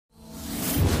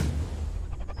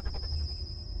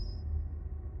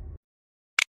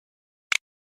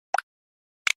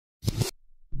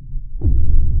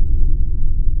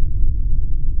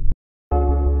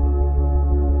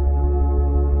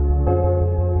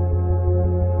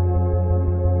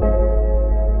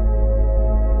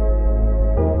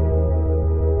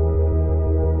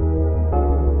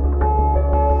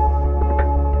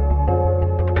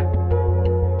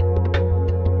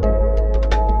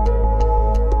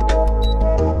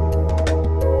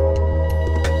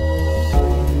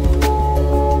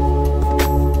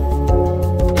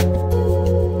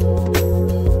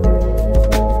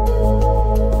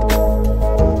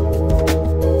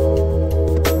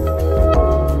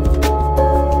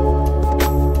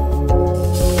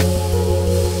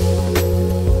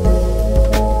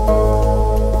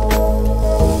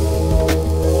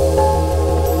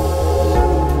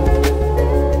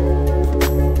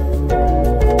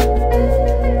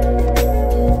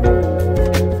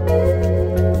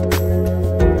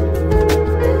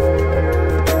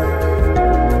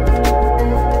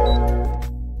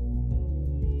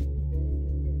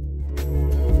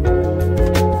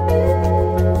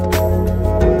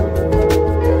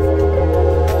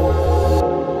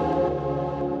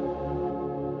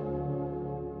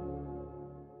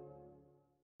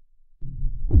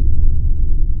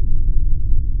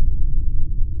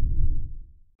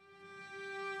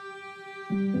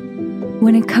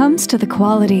When it comes to the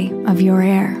quality of your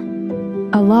air,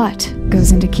 a lot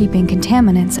goes into keeping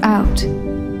contaminants out.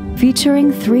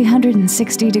 Featuring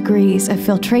 360 degrees of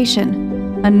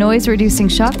filtration, a noise-reducing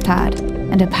shock pad,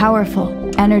 and a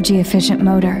powerful, energy-efficient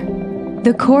motor,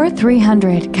 the Core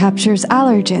 300 captures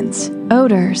allergens,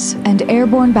 odors, and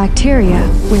airborne bacteria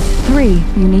with 3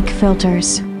 unique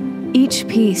filters. Each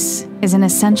piece is an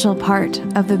essential part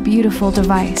of the beautiful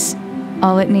device.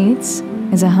 All it needs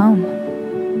is a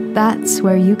home. That's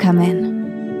where you come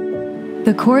in.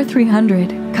 The Core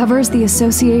 300 covers the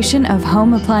Association of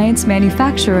Home Appliance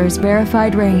Manufacturers'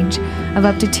 verified range of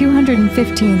up to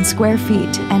 215 square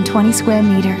feet and 20 square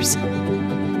meters.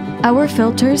 Our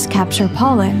filters capture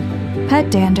pollen,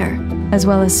 pet dander, as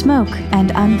well as smoke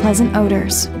and unpleasant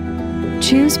odors.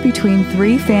 Choose between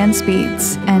 3 fan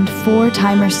speeds and 4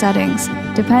 timer settings,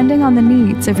 depending on the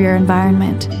needs of your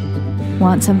environment.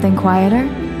 Want something quieter?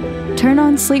 Turn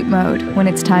on sleep mode when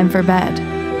it's time for bed.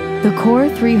 The Core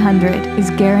 300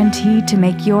 is guaranteed to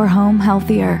make your home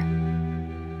healthier.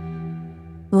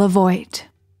 LEVOIT.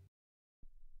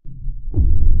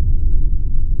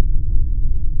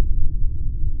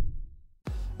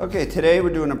 Okay, today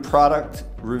we're doing a product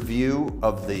review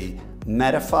of the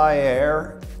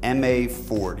Medify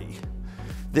MA40.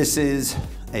 This is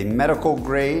a medical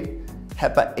grade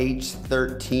HEPA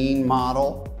H13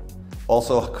 model.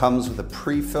 Also comes with a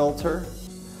pre-filter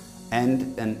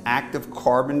and an active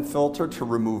carbon filter to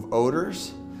remove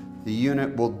odors. The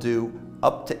unit will do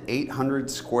up to 800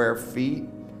 square feet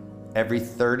every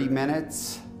 30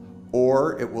 minutes,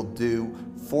 or it will do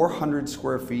 400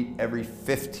 square feet every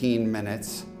 15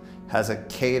 minutes. Has a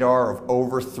KDAR of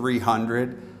over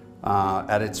 300.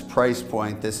 At its price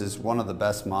point, this is one of the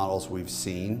best models we've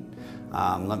seen.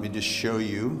 Let me just show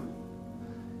you.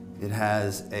 It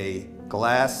has a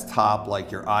glass top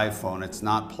like your iPhone. It's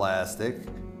not plastic.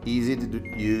 Easy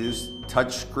to use.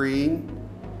 Touch screen.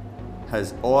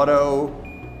 Has auto,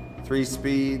 3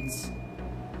 speeds.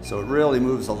 So it really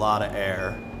moves a lot of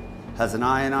air. Has an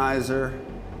ionizer.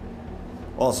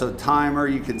 Also timer,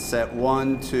 you can set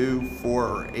 1, 2, 4,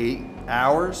 or 8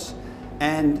 hours.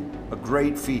 And a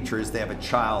great feature is they have a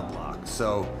child lock,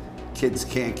 so kids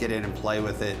can't get in and play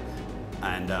with it.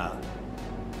 And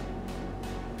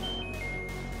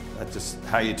that's just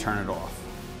how you turn it off.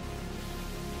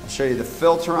 I'll show you the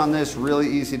filter on this, really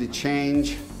easy to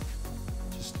change.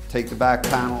 Just take the back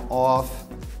panel off.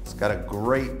 It's got a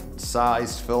great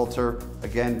size filter.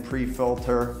 Again,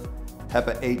 pre-filter,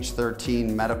 HEPA H13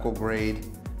 medical grade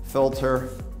filter.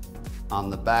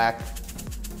 On the back,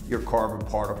 your carbon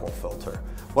particle filter.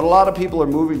 What a lot of people are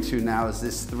moving to now is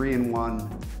this 3-in-1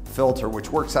 filter, which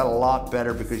works out a lot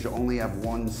better because you only have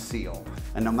 1 seal.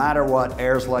 And no matter what,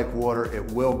 air's like water, it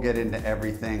will get into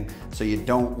everything, so you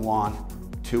don't want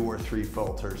 2 or 3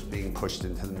 filters being pushed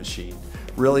into the machine.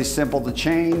 Really simple to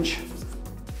change.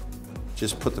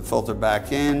 Just put the filter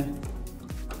back in,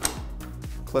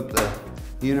 clip the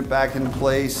unit back into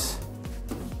place,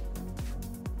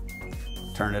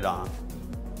 turn it on.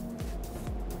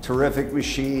 Terrific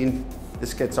machine.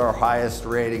 This gets our highest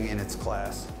rating in its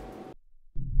class.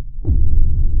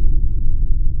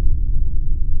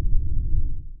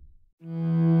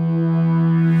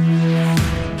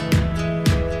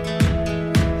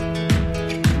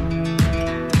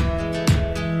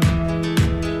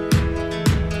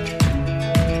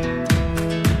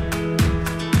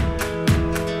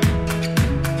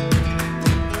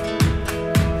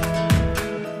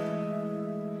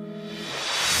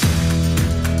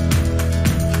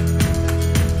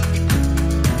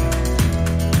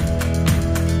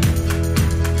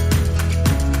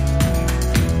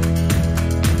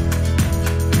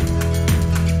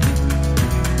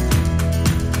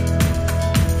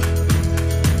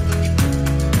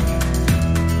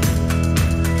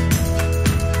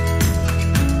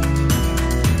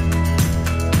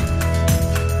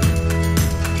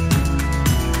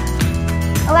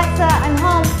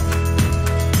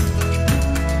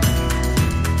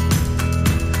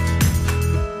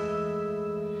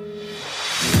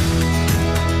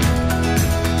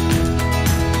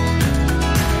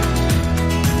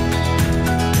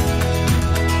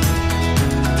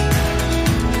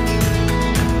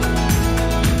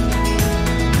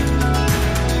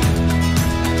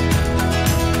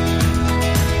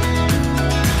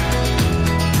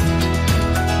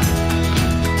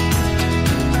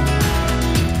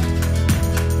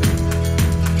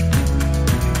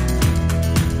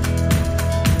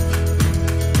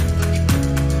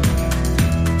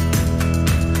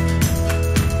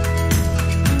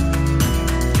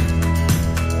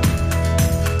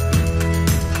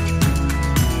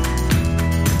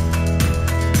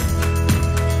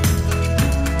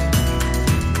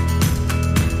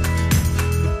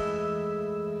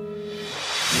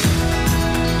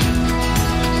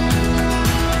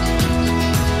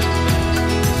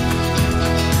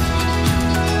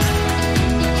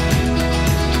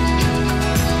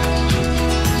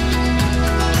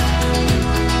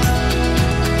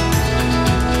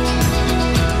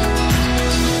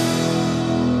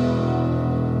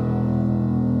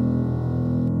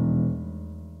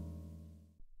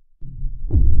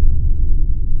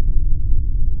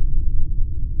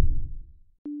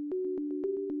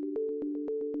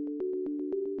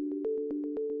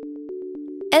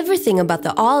 Everything about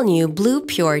the all-new Blue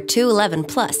Pure 211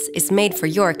 Plus is made for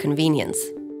your convenience.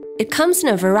 It comes in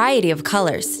a variety of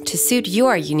colors to suit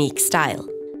your unique style.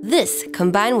 This,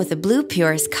 combined with the Blue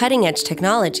Pure's cutting-edge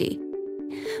technology,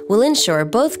 will ensure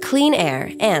both clean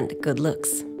air and good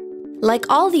looks. Like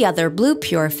all the other Blue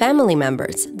Pure family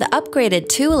members, the upgraded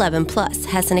 211 Plus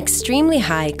has an extremely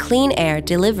high clean air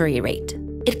delivery rate.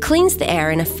 It cleans the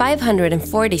air in a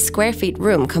 540 square feet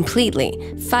room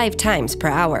completely, 5 times per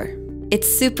hour. It's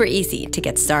super easy to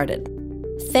get started.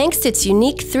 Thanks to its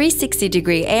unique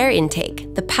 360-degree air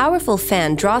intake, the powerful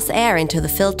fan draws air into the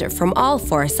filter from all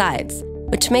 4 sides,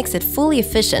 which makes it fully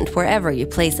efficient wherever you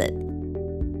place it.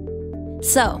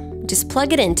 So, just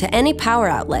plug it into any power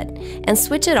outlet and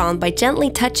switch it on by gently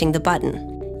touching the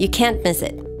button. You can't miss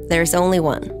it. There's only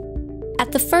one.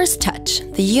 At the first touch,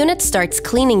 the unit starts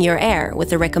cleaning your air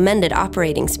with the recommended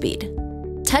operating speed.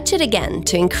 Touch it again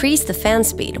to increase the fan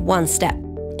speed 1 step.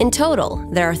 In total,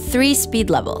 there are 3 speed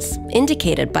levels,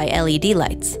 indicated by LED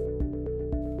lights.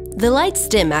 The lights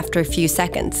dim after a few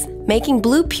seconds, making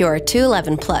Blue Pure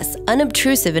 211 Plus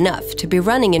unobtrusive enough to be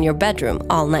running in your bedroom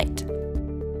all night.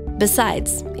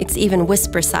 Besides, it's even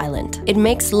whisper silent. It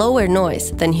makes lower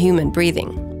noise than human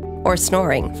breathing, or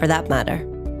snoring for that matter.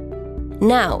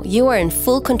 Now you are in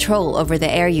full control over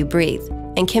the air you breathe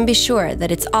and can be sure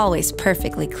that it's always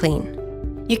perfectly clean.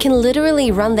 You can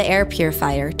literally run the air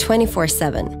purifier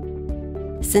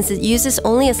 24/7, since it uses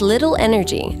only as little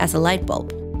energy as a light bulb.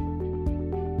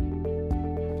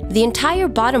 The entire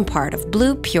bottom part of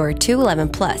Blue Pure 211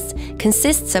 Plus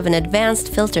consists of an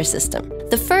advanced filter system.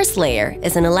 The first layer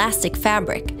is an elastic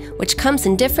fabric, which comes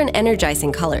in different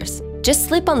energizing colors. Just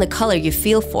slip on the color you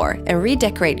feel for and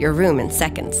redecorate your room in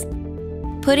seconds.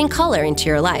 Putting color into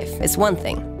your life is one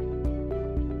thing,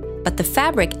 but the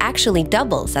fabric actually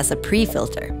doubles as a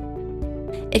pre-filter.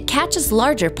 It catches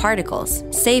larger particles,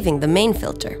 saving the main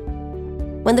filter.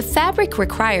 When the fabric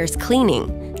requires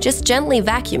cleaning, just gently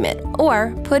vacuum it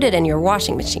or put it in your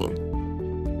washing machine.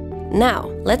 Now,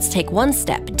 let's take one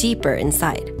step deeper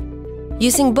inside.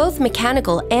 Using both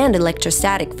mechanical and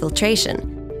electrostatic filtration,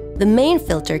 the main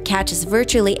filter catches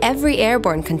virtually every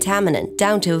airborne contaminant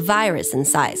down to a virus in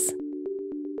size.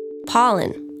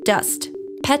 Pollen, dust,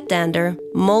 pet dander,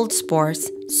 mold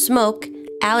spores, smoke,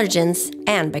 allergens,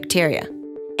 and bacteria.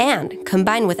 And,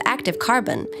 combined with active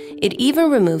carbon, it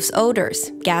even removes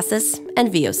odors, gases,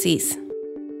 and VOCs.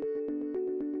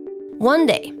 One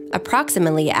day,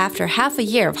 approximately after half a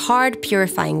year of hard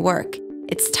purifying work,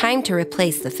 it's time to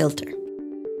replace the filter.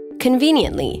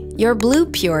 Conveniently, your Blue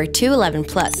Pure 211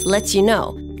 Plus lets you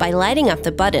know by lighting up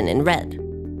the button in red.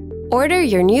 Order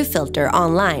your new filter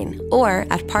online or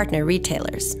at partner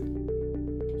retailers.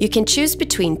 You can choose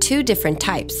between 2 different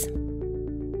types: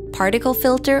 particle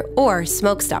filter or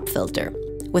smoke stop filter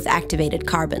with activated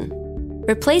carbon.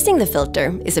 Replacing the filter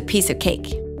is a piece of cake.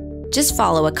 Just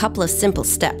follow a couple of simple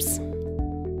steps.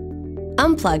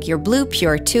 Unplug your Blue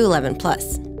Pure 211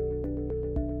 Plus.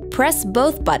 Press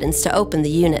both buttons to open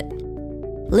the unit.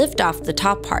 Lift off the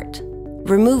top part.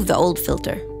 Remove the old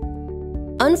filter.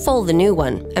 Unfold the new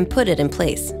one and put it in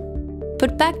place.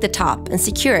 Put back the top and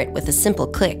secure it with a simple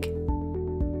click.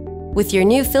 With your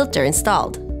new filter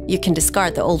installed, you can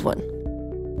discard the old one.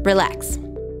 Relax.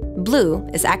 Blue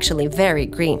is actually very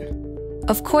green.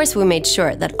 Of course, we made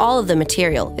sure that all of the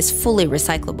material is fully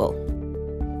recyclable.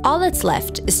 All that's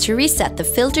left is to reset the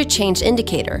filter change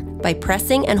indicator by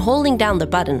pressing and holding down the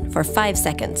button for 5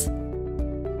 seconds.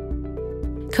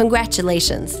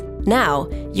 Congratulations! Now,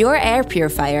 your air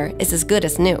purifier is as good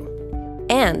as new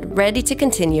and ready to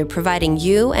continue providing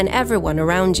you and everyone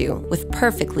around you with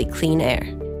perfectly clean air.